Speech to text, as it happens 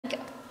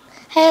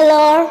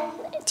Hello,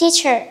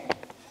 teacher.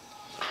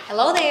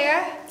 Hello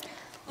there.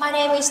 My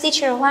name is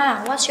Teacher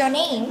Hoa. What's your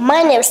name?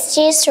 My name is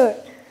Jisoo.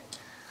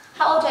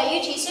 How old are you,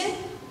 Jisoo?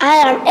 I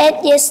am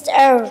 8 years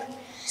old.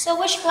 So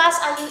which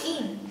class are you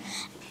in?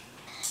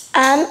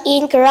 I'm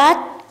in grade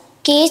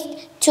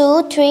kids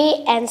 2,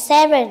 3, and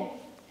 7.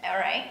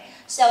 Alright.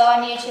 So I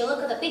want you to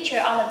look at the picture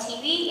on the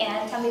TV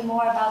and tell me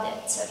more about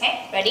it.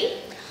 Okay? Ready?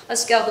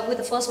 Let's go with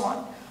the first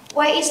one.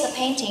 Where is the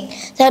painting?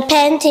 The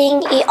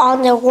painting is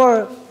on the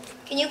wall.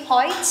 Can you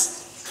point?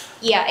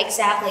 Yeah,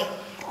 exactly.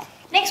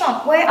 Next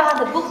one. Where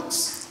are the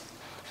books?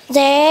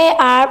 There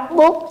are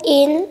books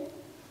in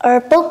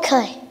a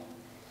bookcase.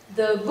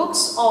 The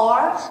books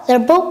are... The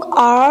books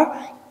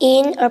are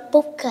in a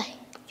bookcase.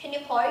 Can you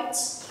point?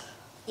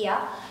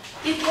 Yeah.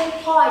 You can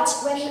point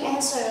when you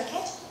answer,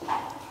 okay?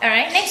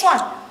 Alright, next one.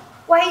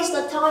 Where is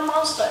the toy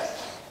monster?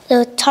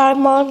 The toy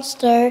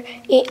monster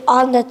is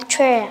on the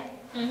chair.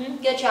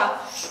 Good job.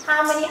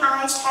 How many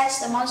eyes has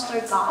the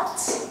monster got?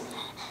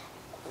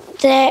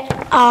 There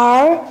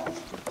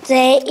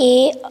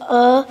is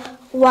a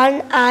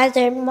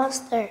one-eyed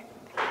monster.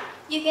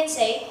 You can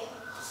say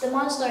the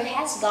monster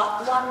has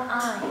got one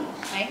eye.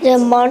 Right? The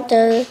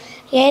monster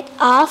get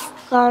off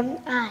one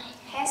eye.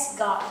 Has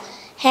got.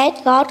 Has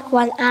got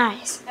one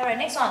eye. Alright,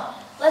 next one.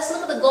 Let's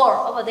look at the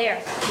girl over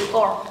there. The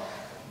girl.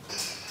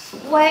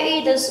 Where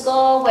is this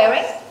girl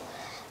wearing?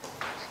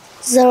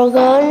 The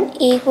girl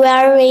is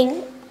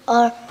wearing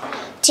a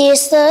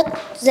t-shirt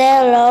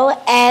yellow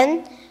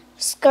and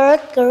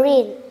skirt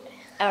green.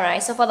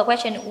 Alright, so for the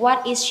question,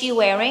 what is she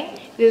wearing?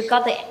 We've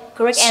got the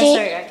correct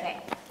answer. Okay.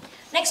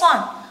 Next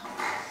one.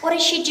 What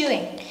is she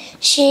doing?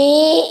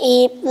 She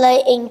is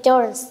playing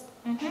dolls.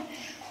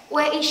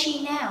 Where is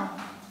she now?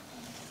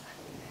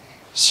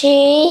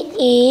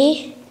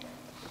 She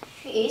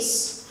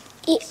is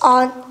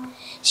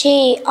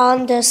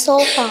on the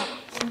sofa.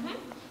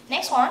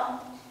 Next one.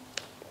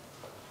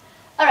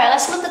 Alright,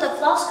 let's look at the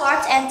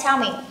flashcards and tell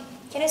me.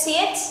 Can you see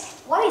it?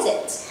 What is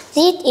it?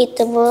 This is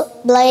the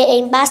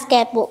playing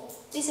basketball.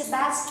 This is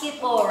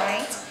basketball,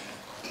 right?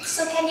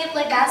 So can you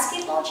play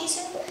basketball,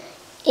 Jisoo?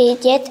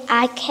 Yes,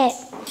 I can.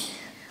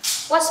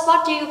 What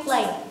sport do you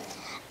play?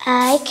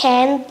 I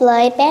can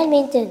play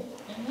badminton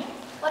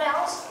What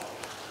else?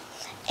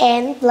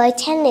 and play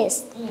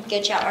tennis.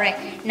 Good job.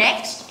 Alright.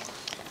 Next.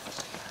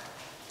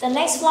 The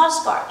next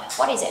flashcard.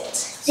 What is it?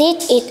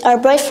 This is a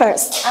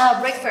breakfast.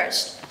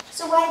 Breakfast.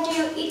 So when do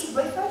you eat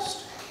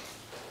breakfast?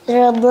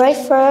 The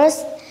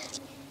breakfast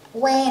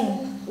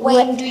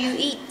When do you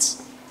eat?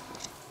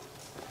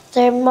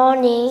 the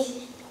morning.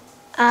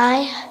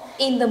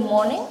 In the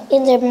morning?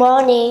 In the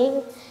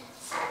morning,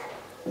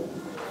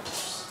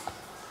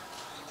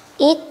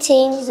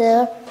 eating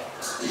the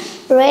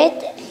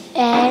bread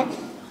and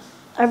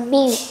a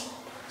milk.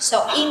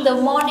 So in the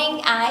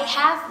morning I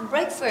have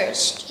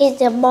breakfast. In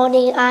the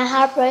morning, I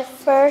have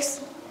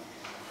breakfast,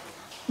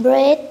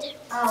 bread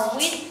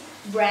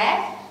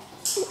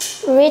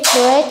With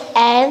bread.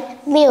 and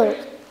milk.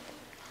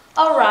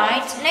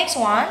 Alright, next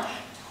one.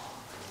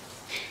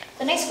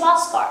 The next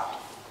flashcard.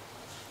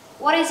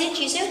 What is it,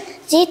 Jisoo?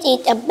 This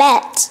is a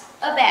bed.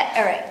 A bed.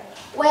 Alright.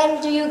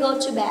 When do you go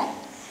to bed?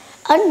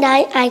 At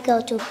night, I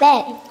go to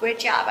bed. Great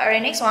job.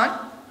 Alright, next one.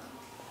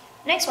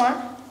 Next one.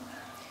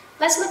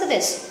 Let's look at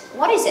this.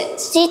 What is it?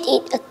 This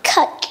is a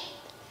cake.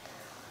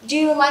 Do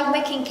you like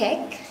making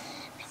cake?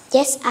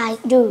 Yes, I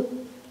do.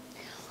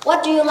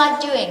 What do you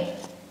like doing?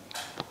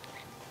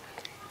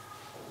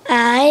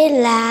 I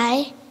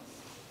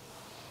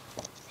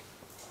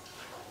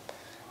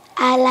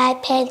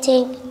like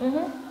painting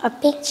a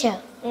picture.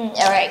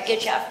 Alright, good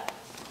job.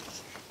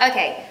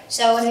 Okay,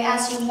 so let me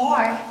ask you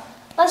more.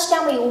 Let's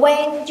tell me,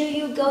 when do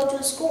you go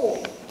to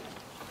school?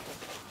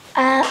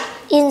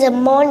 In the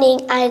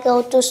morning, I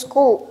go to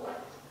school.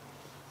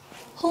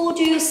 Who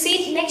do you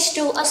sit next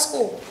to at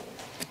school?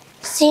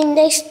 Sit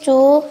next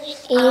to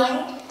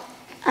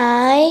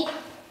I.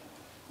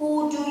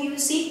 Who do you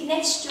sit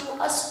next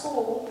to at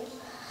school?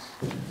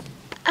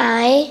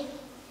 I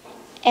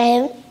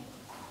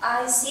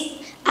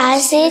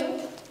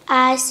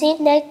sit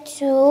next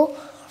to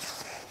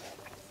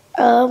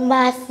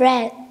my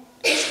friend.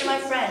 Next to my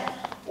friend.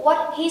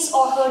 What his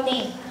or her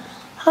name?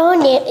 Her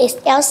name is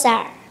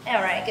Elsa.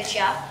 Alright, good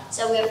job.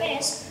 So we are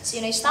finished. See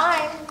you next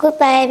time.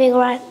 Goodbye,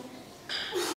 everyone.